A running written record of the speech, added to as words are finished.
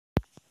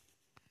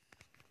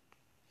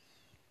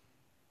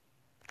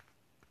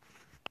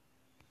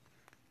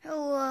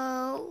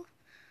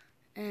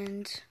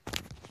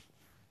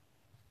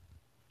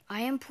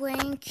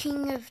playing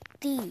King of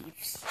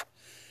Thieves.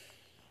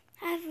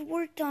 I've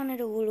worked on it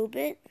a little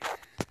bit.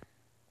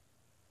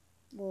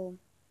 Well,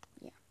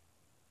 yeah.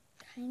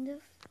 Kind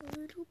of a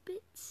little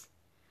bit.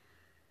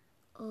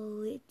 A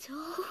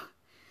little.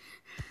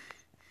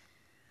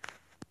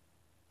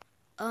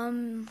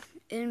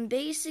 And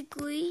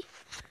basically,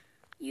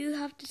 you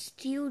have to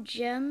steal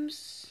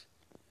gems.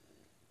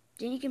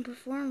 Then you can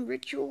perform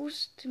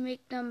rituals to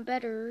make them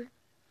better.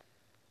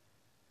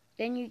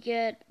 Then you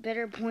get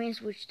better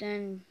points, which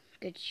then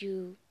gets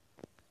you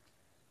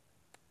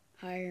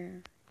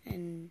higher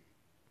in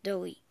the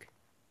league.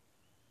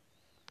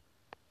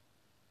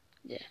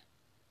 Yeah.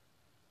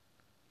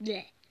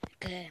 Yeah.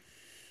 Okay.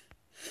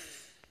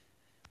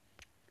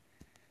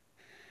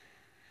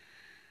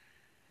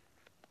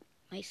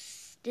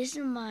 This is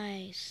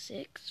my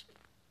 6th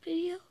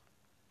video,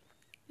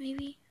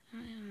 maybe? I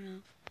don't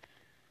know.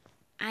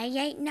 I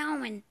ain't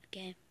knowing.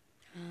 Okay.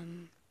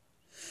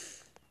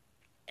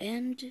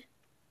 And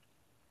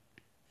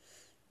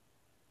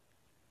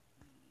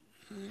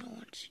I don't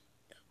want to.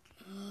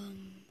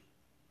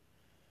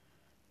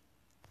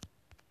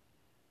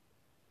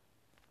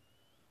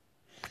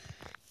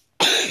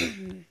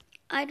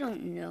 I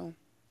don't know.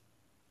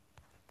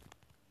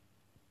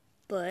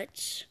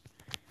 But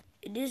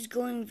it is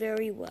going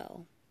very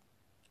well.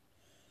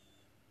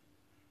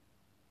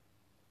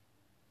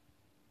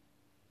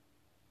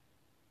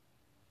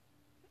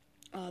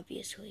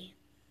 Obviously.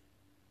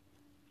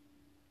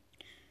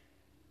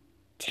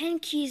 10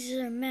 keys is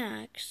our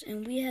max,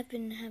 and we have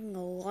been having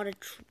a lot of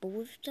trouble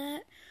with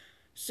that.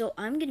 So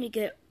I'm gonna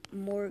get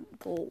more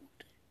gold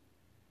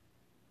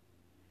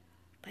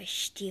by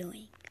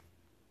stealing.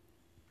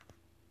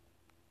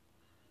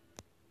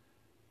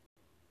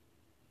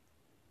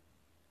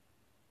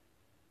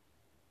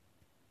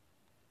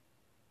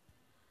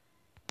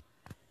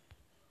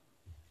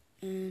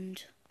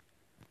 And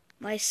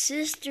my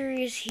sister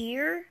is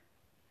here.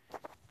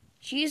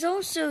 She's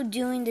also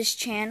doing this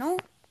channel.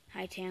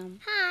 Hi,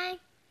 Tam. Hi.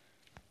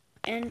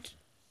 And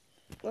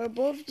we're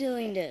both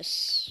doing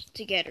this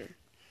together.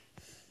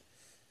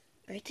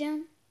 Right,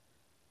 Tam?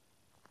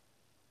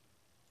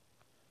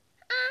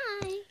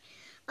 Hi.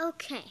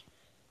 Okay.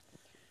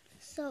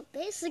 So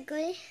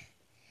basically,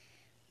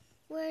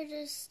 we're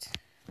just...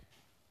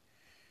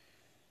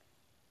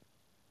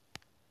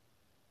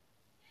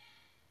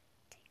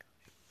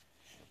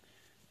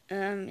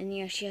 And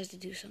yeah, she has to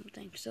do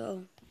something.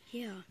 So,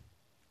 yeah.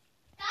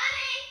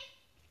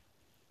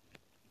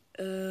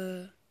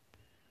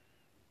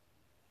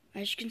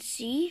 As you can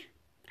see,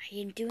 I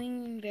am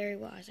doing very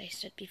well, as I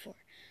said before.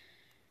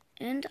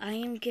 And I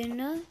am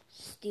gonna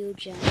steal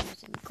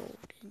gems and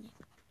gold, and,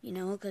 you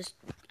know, because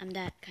I'm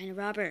that kind of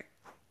robber.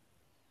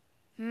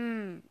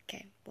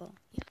 Okay, well,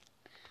 yeah.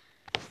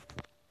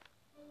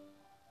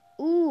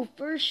 Ooh,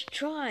 first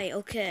try,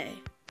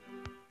 okay.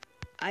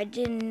 I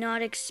did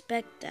not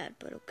expect that,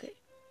 but okay.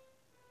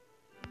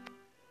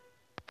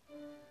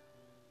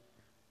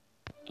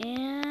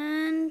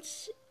 And,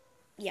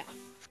 yeah,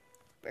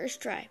 first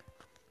try.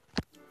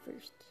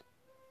 First.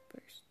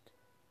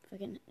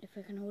 If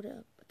I can hold it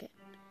up, okay.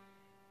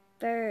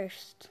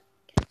 First.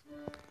 Okay.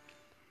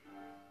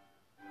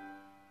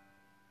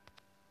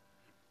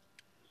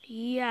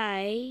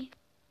 Yay.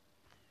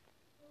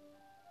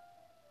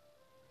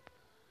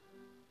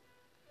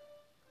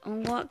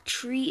 Unlock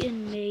tree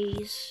and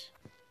maze.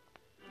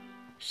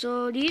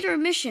 So these are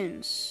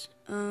missions.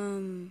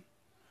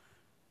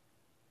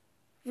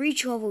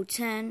 Reach level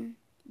 10.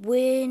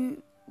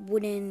 Win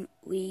wooden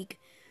league.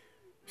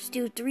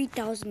 Steal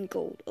 3,000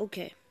 gold.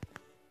 Okay.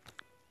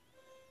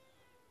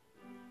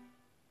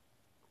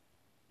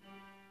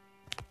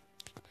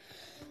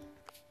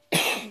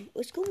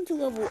 Let's go into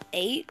level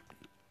 8.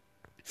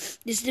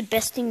 This is the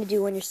best thing to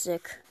do when you're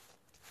sick.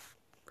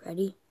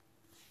 Ready?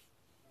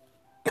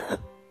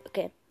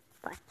 Okay.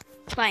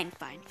 Fine.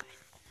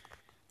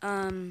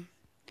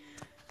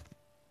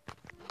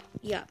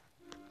 Yeah.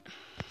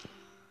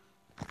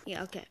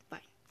 Yeah, okay, fine.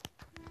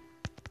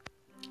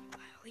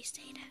 I always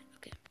say that.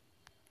 Okay.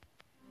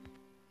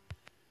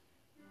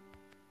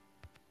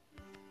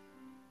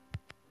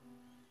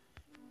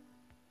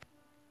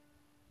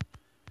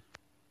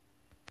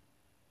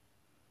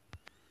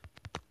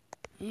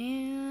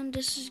 And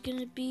this is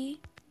gonna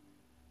be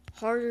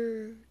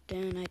harder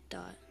than I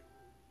thought.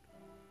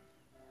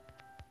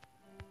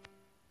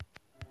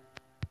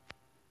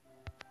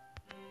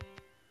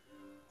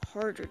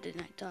 Harder than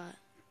I thought.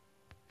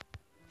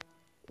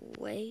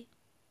 Way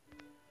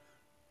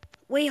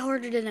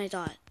harder than I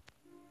thought.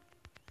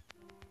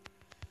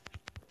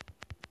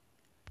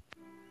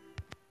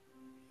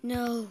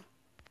 No.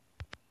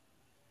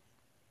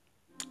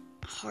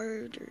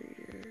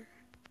 Harder.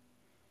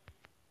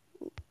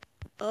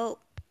 Oh.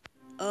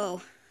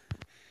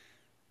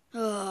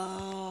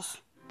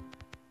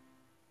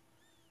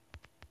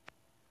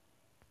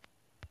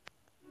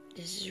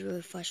 This is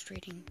really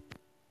frustrating.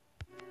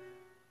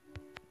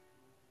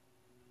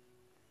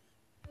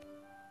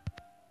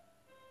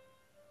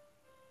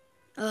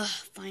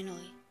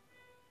 Finally.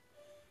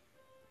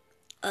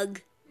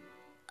 Ugh.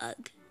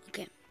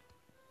 Okay.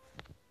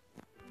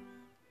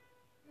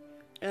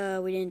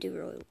 We didn't do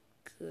really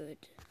good.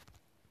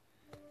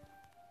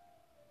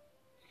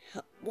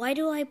 Why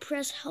do I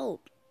press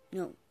help?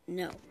 No.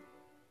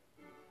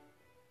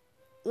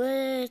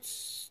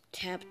 Let's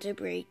tap to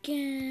break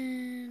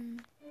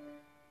in.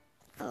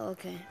 Oh,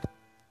 okay.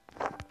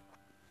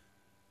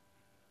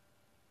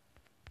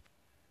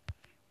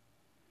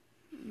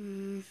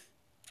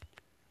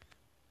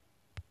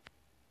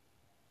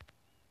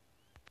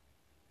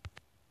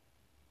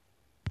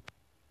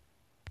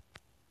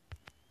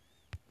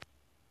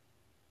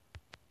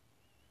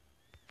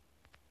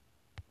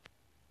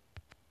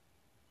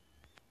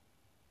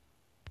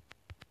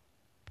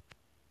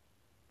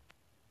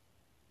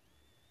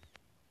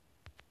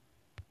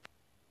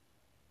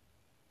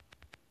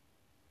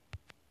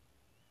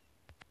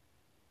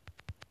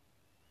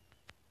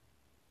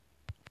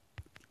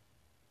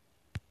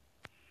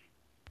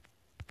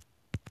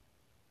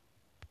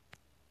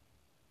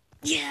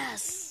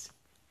 Yes!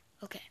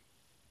 Okay.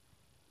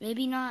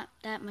 Maybe not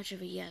that much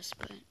of a yes,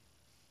 but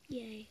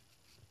yay,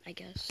 I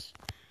guess.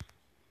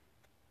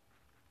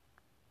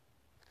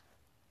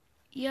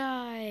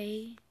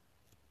 Yay.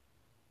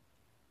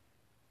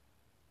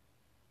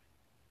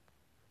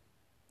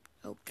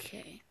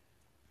 Okay.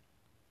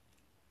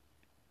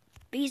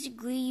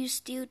 Basically, you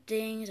steal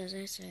things, as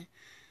I said.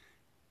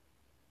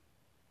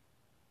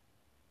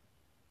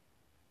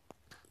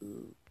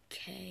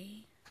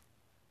 Okay.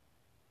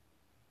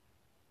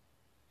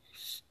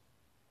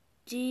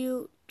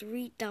 Steal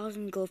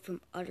 3,000 gold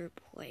from other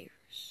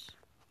players.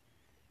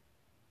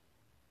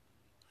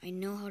 I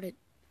know how to...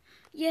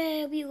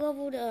 Yeah, we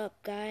leveled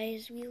up,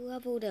 guys. We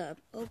leveled up.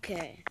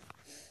 Okay.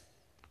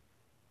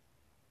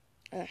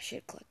 I should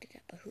have collected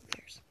that, but who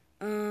cares?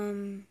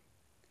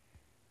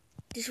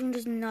 This one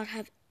does not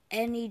have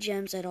any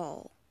gems at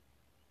all.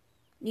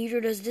 Neither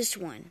does this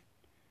one.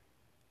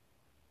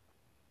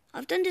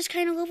 I've done this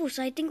kind of level,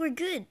 so I think we're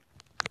good.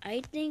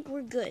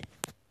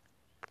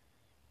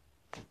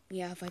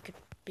 Yeah, if I could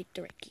pick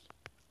the right key.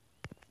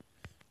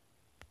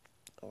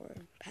 Or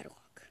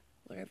padlock.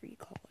 Whatever you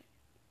call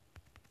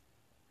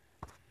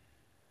it.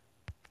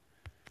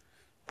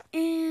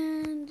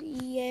 And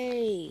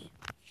yay.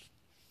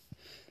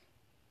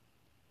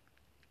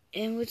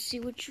 And let's see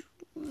what you...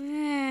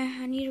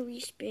 I need to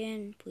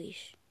respin,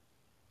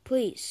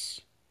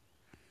 please.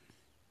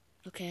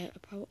 Okay,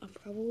 I'm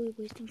probably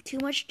wasting too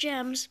much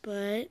gems,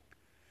 but...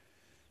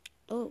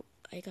 Oh,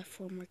 I got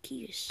 4 more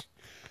keys.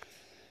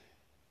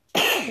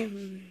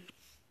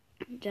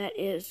 That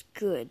is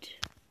good.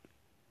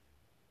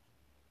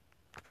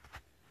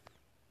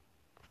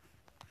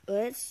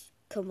 Let's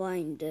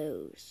combine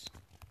those.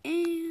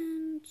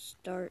 And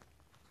start.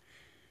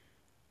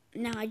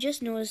 Now, I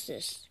just noticed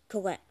this.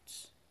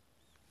 Collects.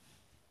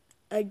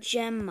 A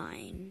gem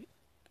mine.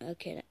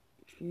 Okay, that's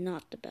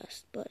not the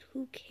best, but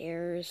who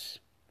cares?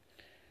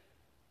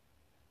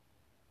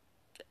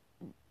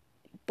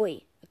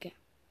 Wait, okay.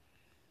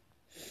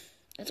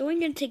 That's only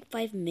gonna take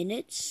 5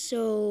 minutes,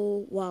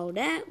 so while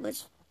that,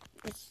 let's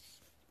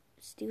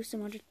do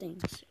some other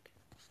things.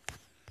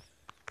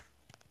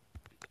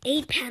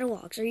 8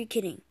 padlocks, are you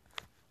kidding?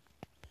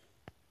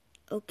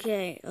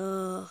 Okay,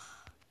 oh,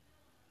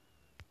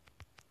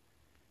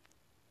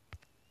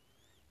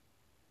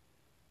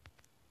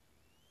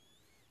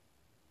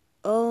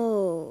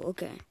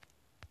 okay.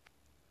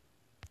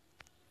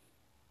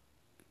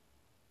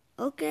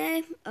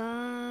 Okay,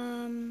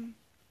 I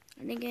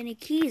didn't get any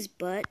keys,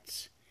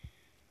 but...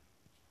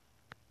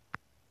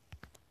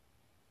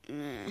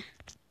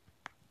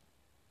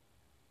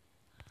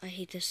 I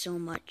hate this so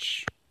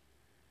much.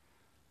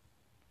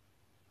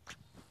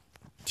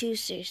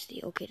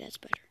 260, okay, that's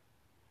better.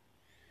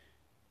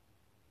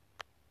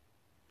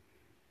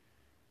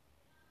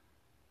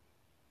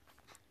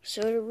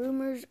 So the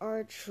rumors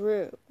are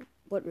true.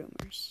 What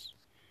rumors?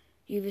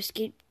 You've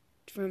escaped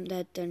from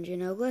that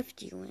dungeon I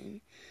left you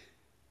in.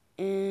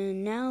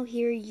 And now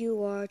here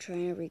you are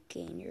trying to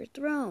regain your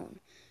throne.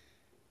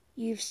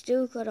 You've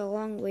still got a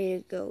long way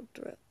to go,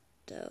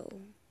 though.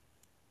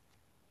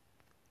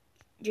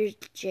 You're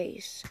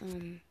Jace.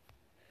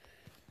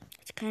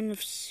 It's kind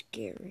of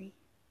scary.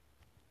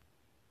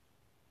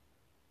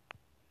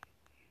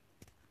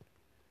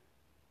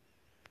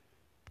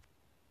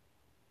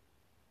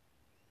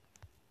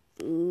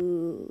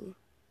 Ooh.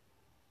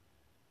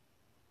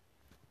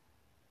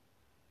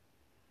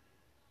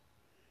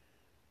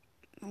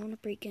 I want to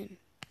break in.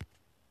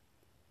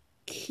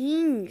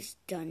 King's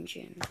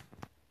Dungeon.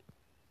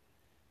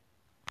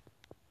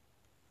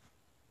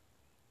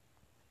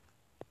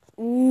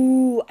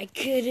 Ooh, I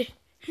could.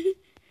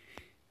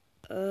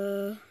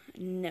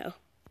 No.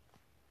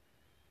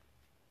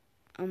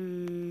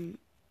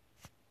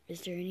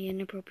 Is there any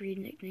inappropriate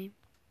nickname?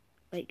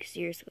 Like,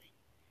 seriously.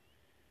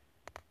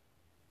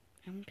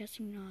 I'm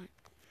guessing not.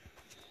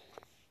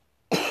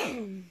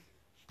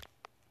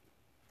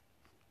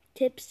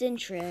 Tips and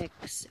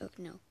tricks. Oh,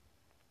 no.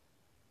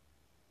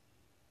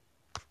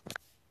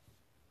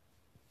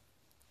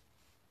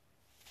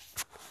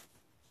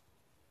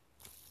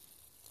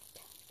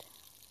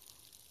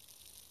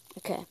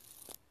 Okay.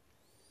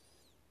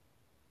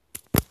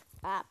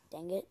 Ah,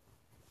 dang it.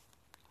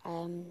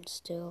 I'm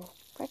still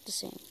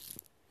practicing.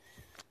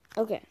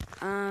 Okay,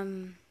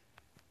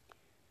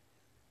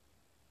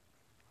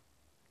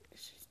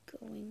 this is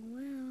going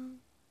well.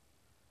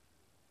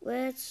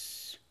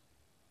 Let's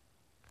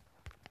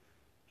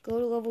go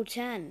to level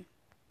 10.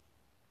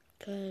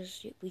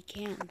 Because we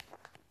can.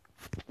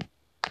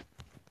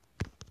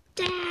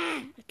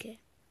 Okay.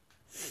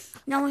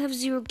 Now I have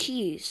 0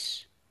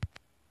 keys.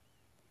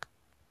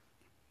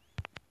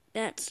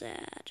 That's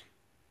sad.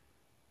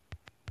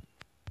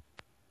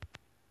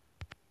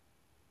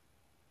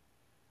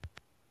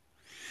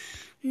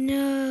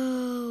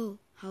 No!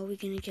 How are we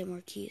gonna get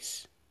more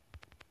keys?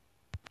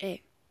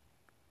 Hey.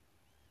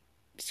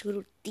 This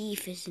little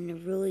thief isn't a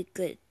really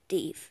good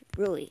thief.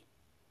 Really.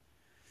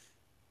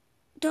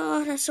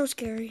 Duh, that's so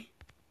scary.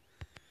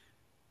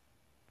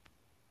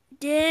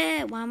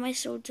 Yeah, why am I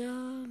so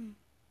dumb?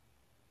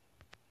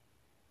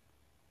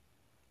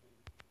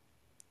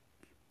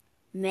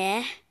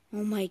 Meh.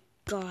 Oh my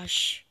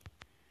gosh.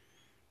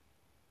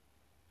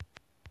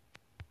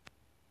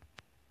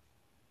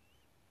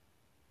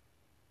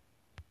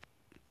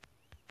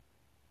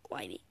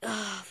 Why me?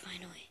 Ah,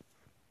 finally.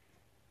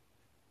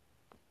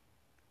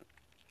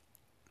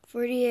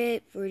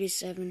 48,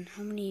 47.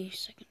 How many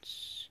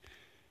seconds?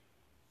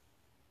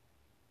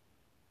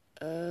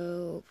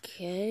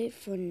 Okay,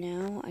 for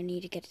now, I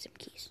need to get some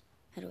keys.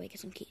 How do I get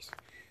some keys?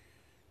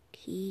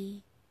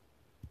 Key.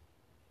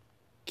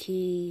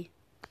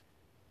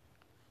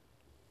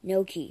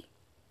 No key.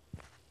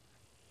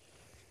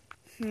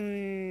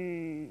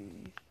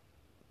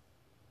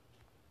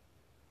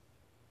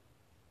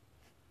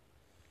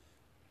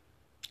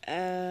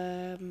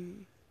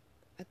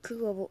 I could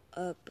level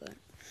up, but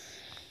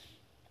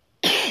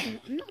I'm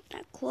not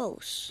that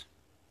close.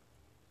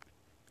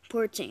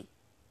 14,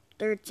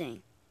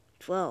 13,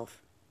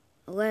 12,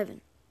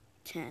 11,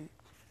 10,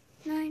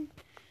 9,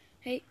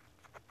 8,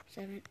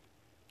 7,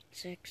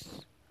 6,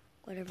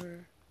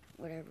 whatever.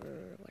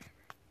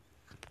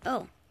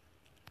 Oh.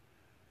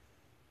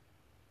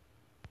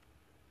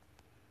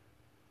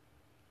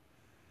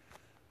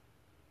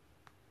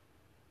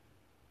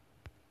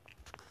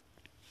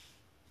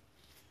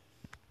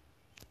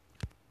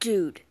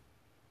 Dude.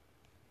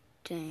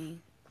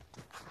 Dang.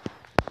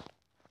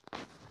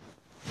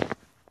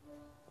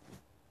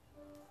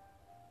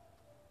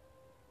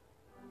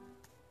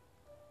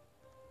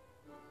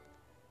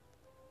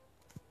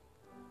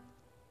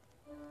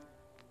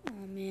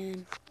 Oh,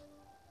 man.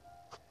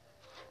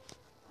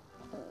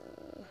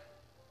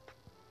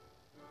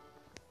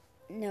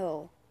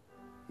 No.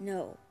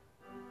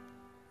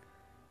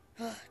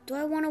 Do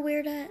I want to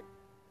wear that?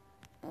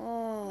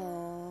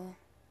 Oh.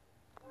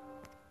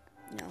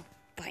 No.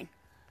 Fine.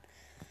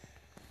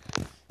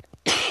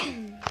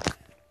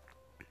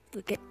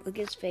 Look at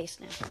his face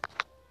now.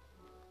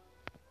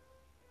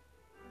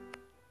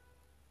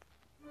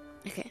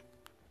 Okay.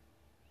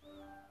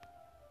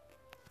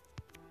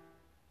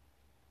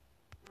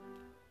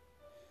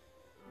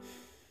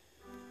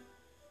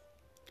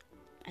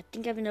 I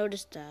think I've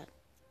noticed that.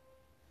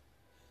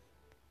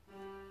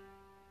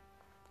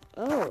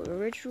 Oh, the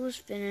ritual is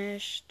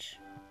finished.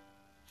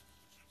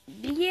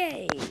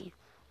 Yay!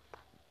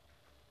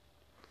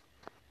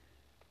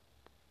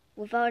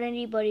 Without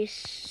anybody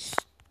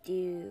steal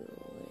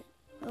it.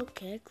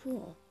 Okay,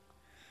 cool.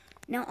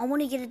 Now I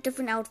want to get a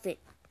different outfit.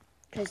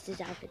 Because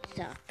this outfit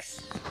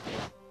sucks.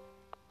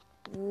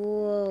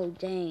 Whoa,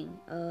 dang.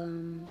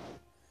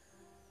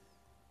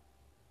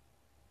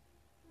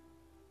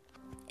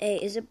 Hey,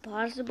 is it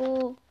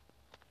possible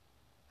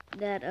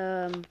that,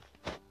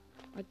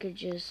 I could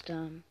just,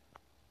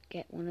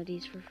 get one of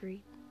these for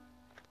free?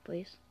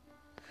 Please?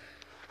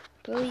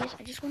 Please,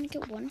 I just want to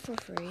get one for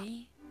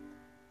free.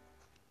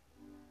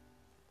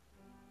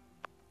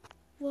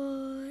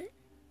 What?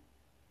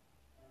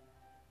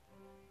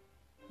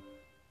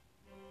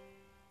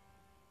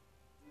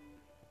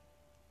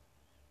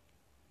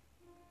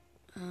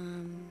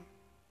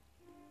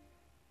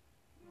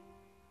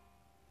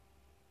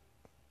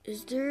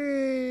 Is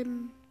there,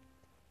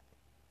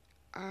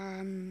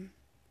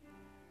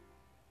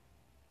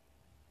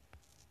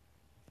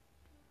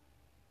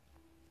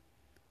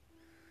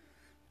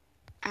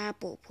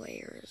 Apple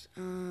players,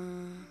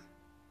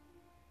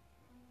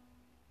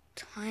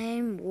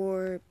 time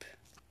warp.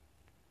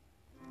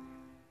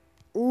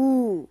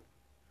 Ooh.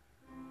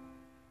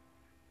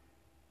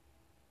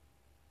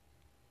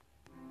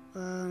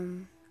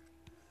 Come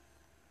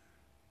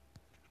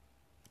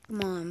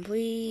on,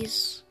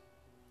 please.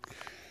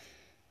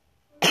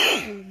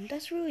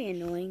 That's really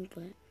annoying,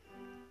 but...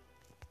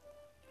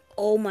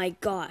 Oh my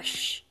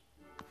gosh.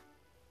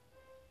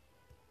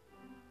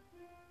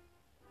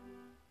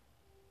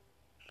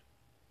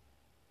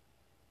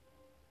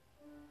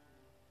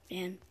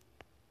 Man.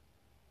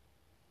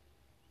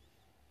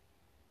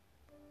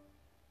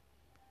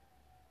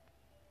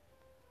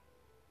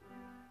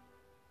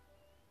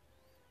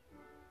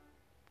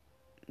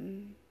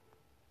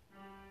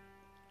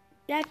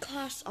 That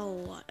costs a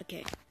lot.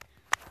 Okay.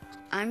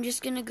 I'm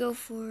just gonna go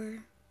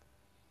for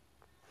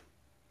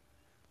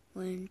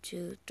 1,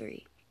 2,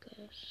 3.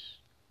 guess.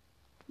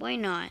 Why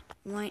not?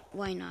 Why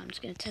not? I'm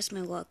just gonna test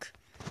my luck.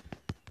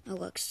 My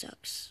luck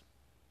sucks.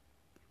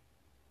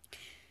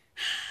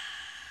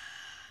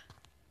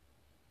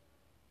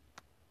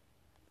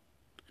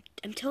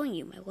 I'm telling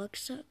you, my luck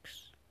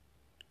sucks.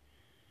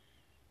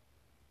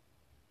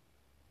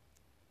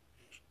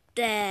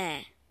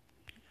 There.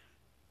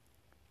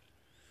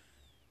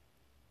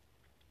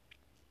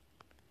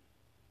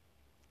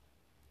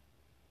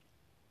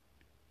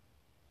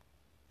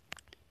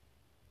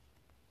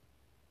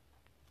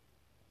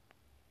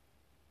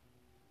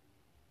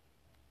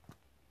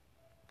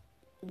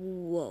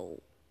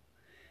 Whoa.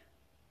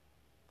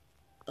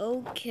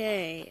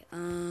 Okay,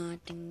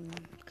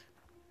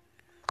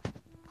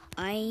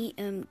 I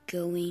am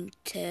going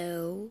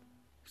to,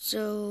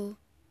 so,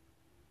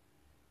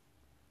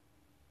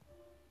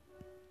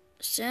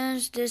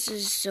 since this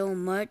is so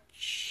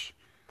much,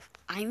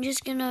 I'm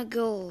just gonna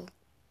go,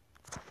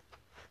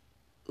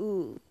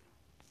 ooh.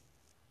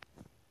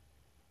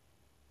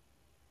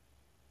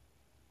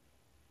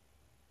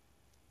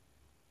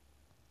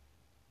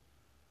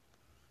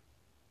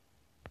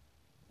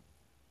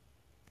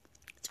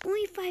 It's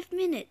only 5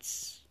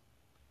 minutes.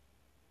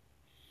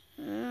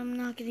 I'm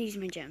not gonna use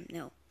my gem,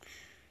 no.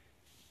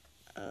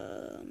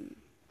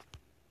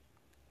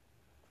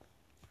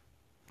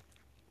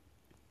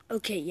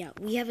 Okay, yeah,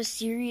 we have a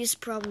serious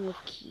problem with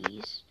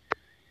keys.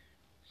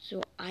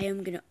 So I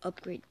am gonna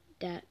upgrade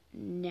that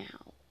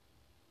now.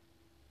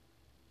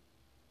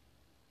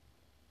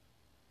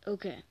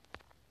 Okay.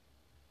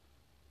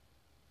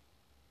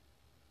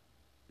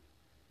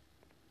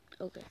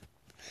 Okay.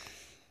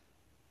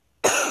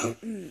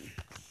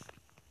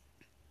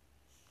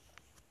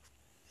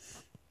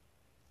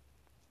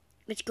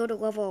 Let's go to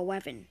level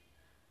 11.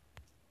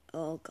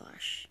 Oh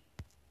gosh.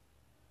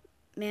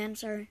 Man,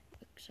 sorry.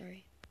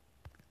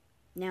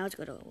 Now let's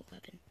go to level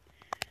 11.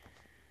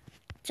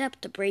 Tap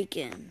the break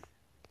in.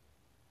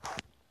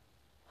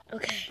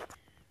 Okay.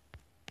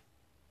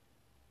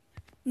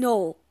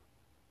 No.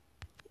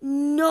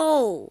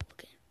 No.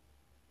 Okay.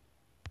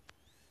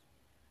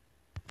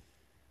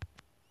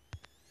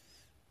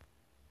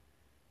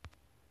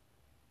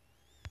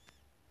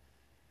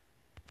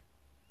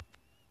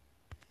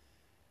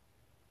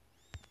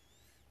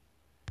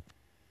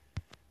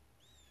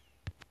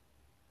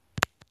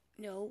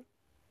 No.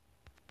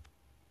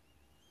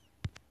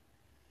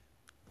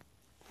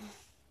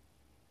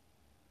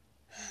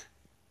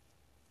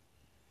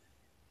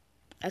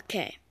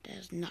 Okay, that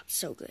is not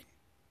so good.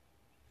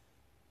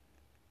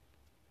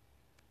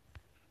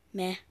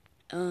 Meh.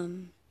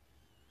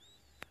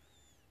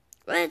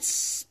 Let's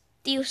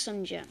steal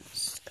some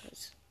gems,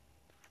 cause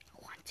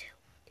I want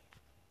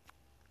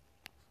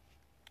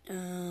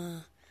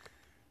to.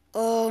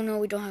 Oh no,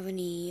 we don't have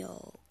any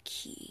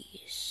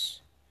keys.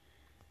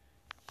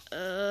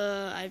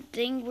 I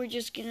think we're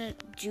just gonna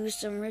do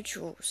some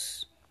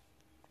rituals,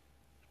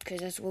 cause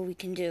that's what we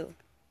can do.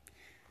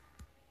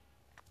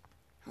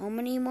 How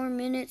many more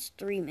minutes?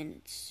 3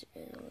 minutes.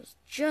 It was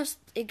just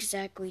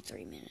exactly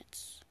 3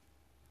 minutes.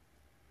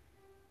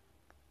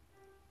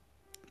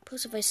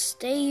 Plus, if I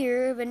stay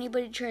here, if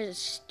anybody tries to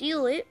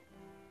steal it,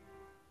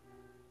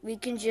 we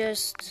can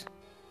just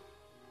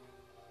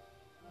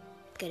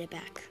get it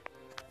back.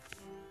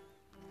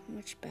 How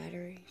much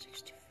battery?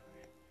 64.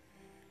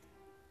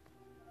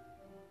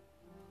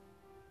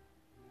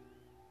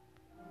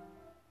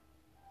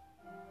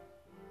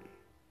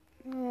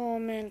 Oh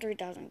man,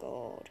 3,000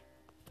 gold.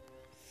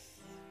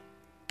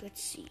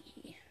 Let's see.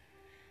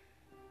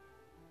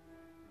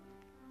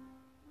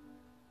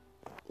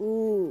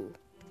 Ooh.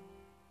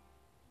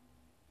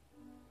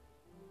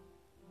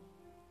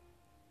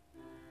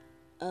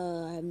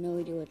 I have no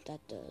idea what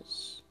that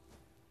does.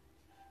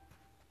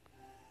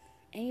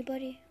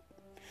 Anybody?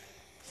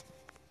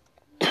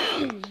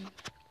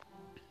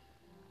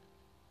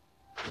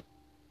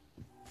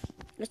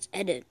 Let's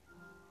edit.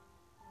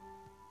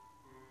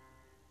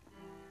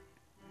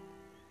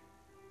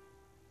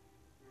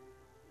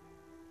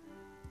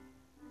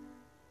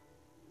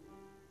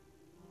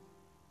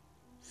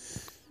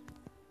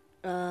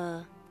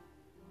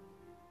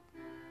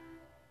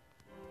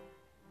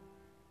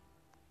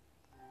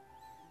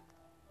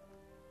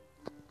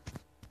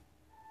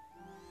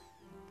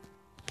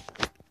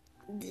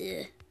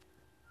 Bleh.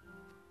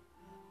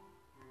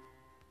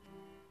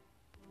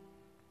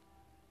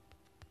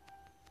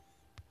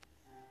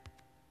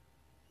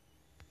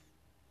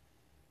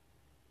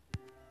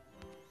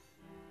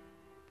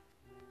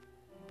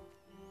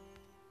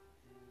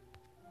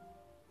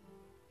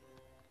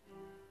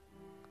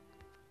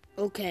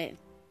 Okay.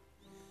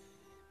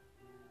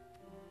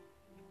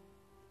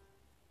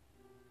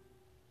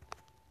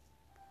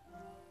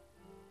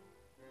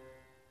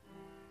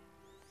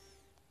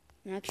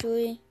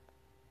 Actually,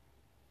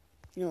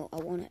 no, I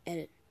want to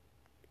edit.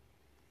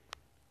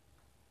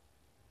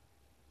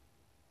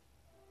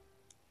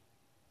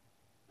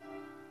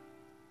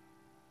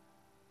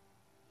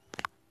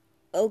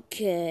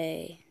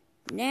 Okay.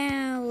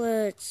 Now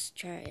let's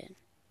try it.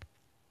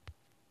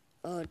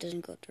 Oh, it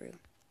doesn't go through.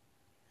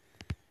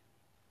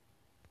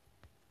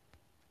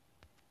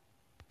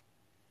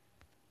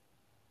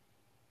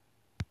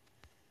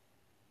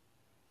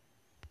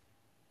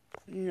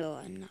 No,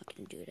 I'm not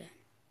gonna do that.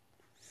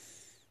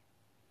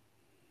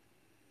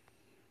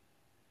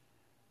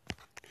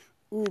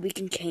 Ooh, we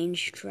can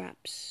change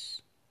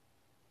traps.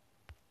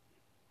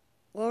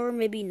 Or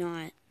maybe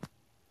not.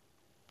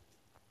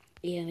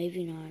 Yeah,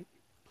 maybe not.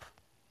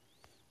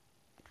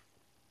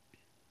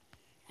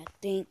 I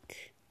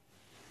think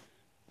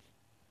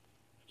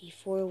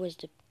before was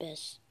the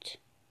best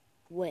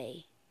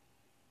way.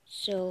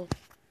 So,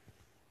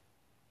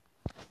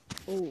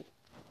 ooh.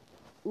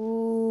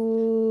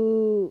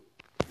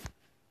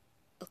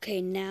 Okay,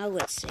 now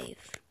let's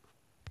save.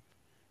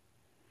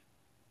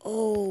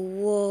 Oh,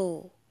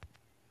 whoa.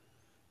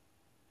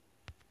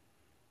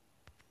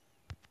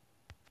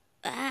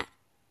 Ah,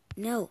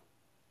 no.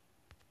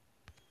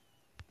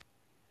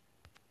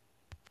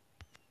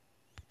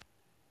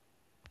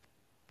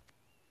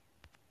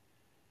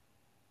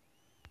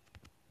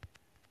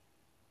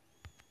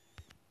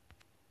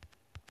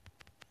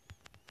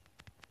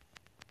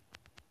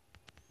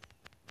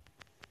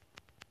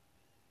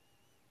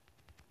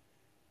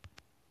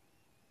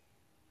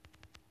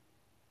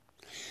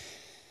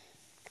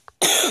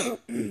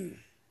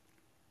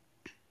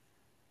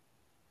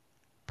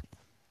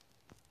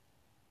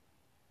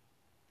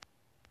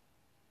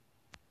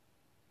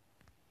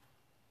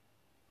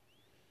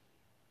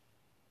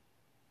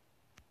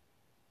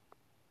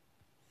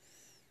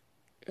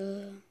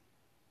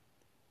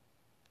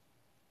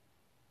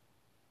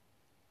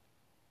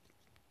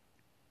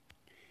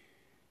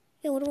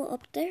 Yeah, what about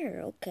up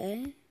there?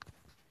 Okay.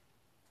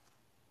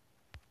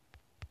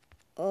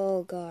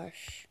 Oh,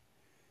 gosh.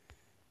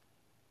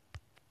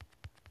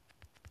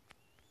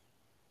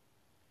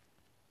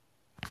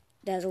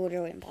 That's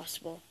literally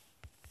impossible.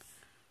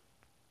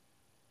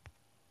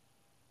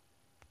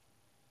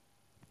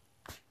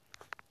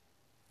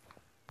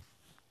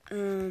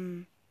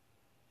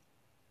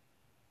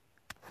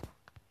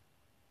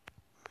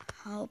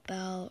 How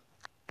about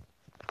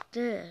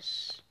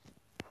this?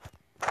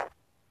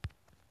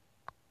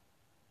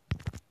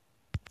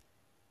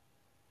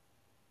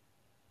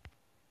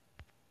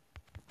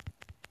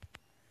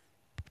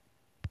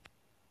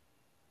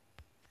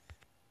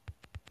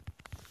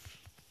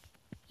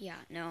 Yeah,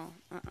 no,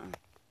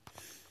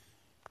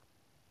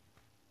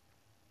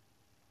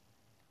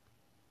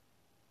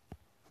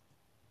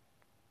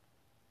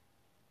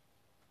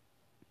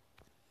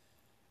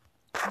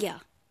 Yeah.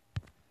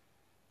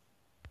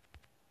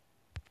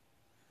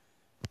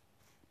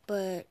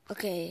 But,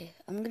 okay,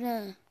 I'm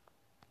gonna...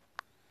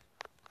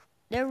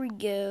 There we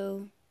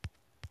go.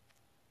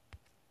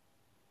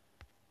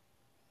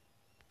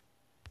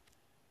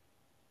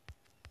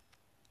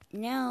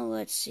 Now,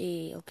 let's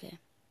see. Okay.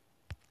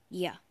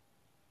 Yeah.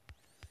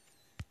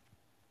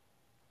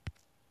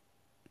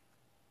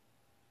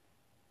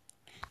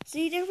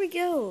 See, there we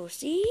go.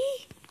 See?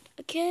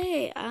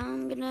 Okay,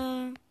 I'm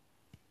gonna...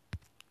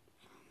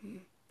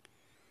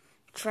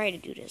 try to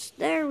do this.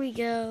 There we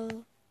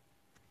go.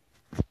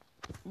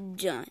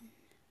 Done.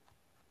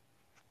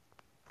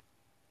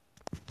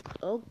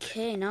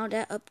 Okay, now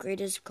that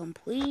upgrade is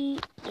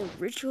complete. The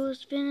ritual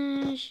is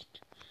finished.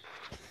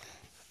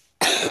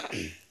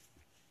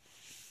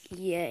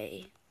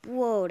 Yay.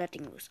 Whoa, that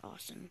thing looks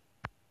awesome.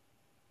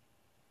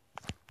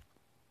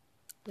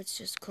 Let's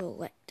just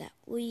collect that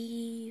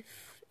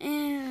leaf.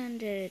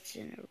 And it's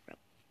in a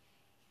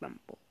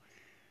rumble.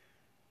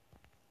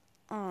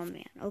 Oh,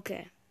 man.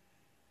 Okay.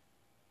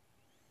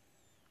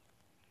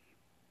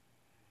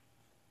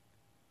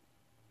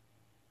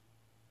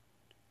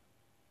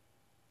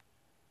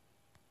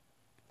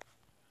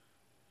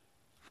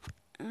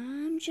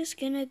 I'm just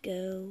gonna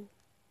go.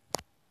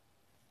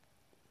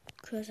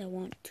 Because I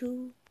want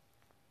to.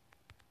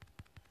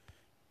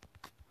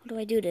 How do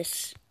I do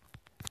this?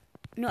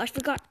 No, I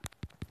forgot.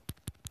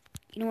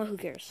 You know what? Who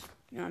cares?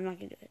 No, I'm not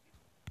gonna do it.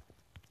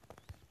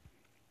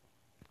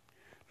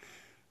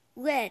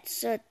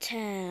 Let's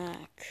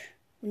attack.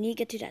 We need to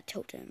get to that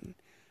totem.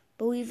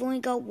 But we've only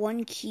got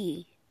one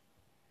key.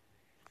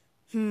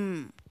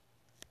 No.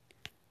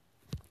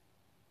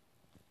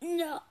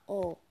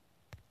 Oh.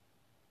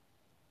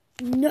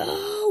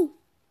 No!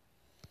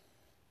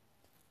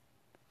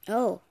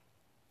 Oh.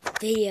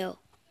 Video.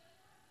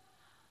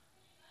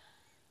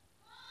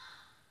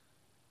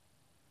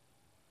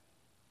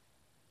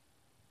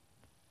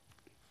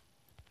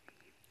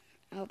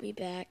 I'll be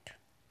back.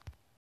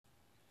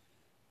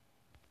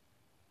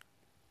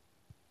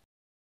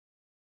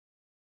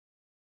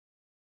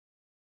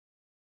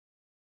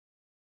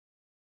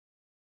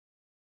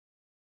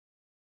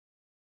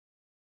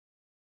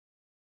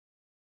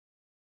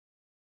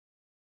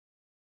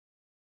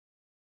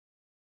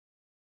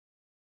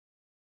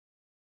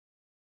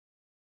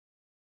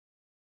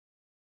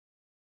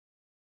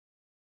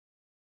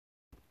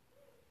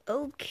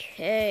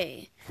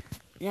 Okay.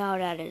 Now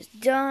that is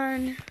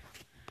done.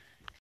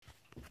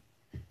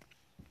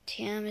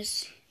 Tam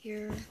is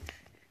here.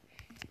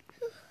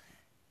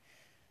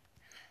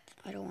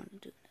 I don't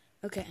want to do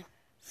that. Okay.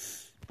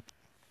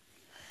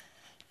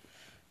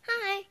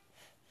 Hi.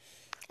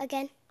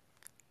 Again.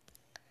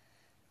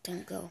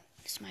 Don't go.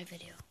 It's my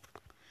video.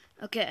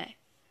 Okay.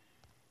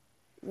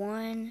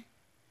 1,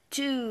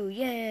 2,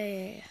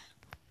 yeah.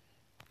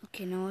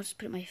 Okay, now let's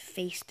put my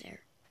face there.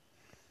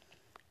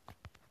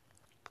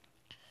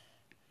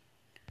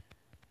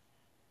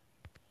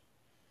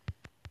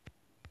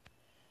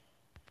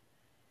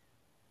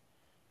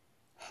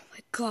 Oh my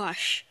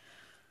gosh.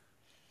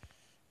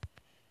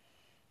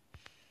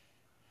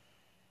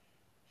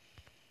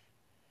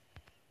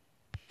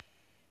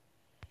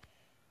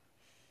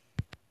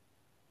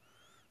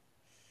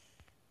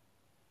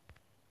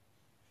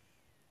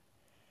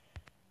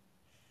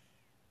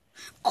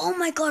 Oh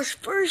my gosh,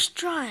 first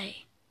try.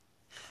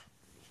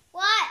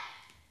 What?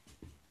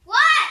 What?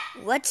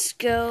 Let's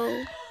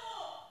go.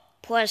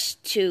 Plus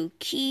 2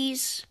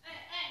 keys. Hey,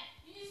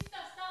 you need to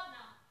stop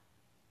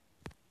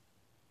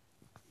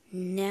now.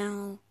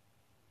 Now,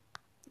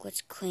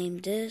 let's claim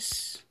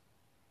this.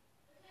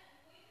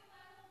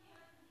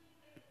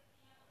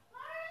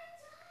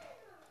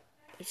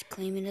 Let's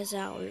claim it as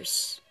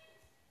ours.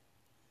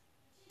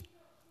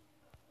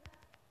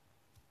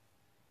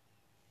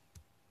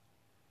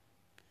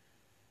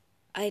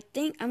 I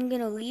think I'm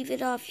gonna leave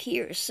it off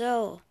here.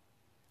 So,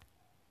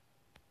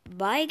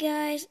 bye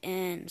guys,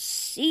 and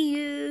see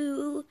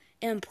you.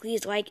 And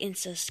please like and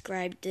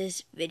subscribe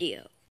this video.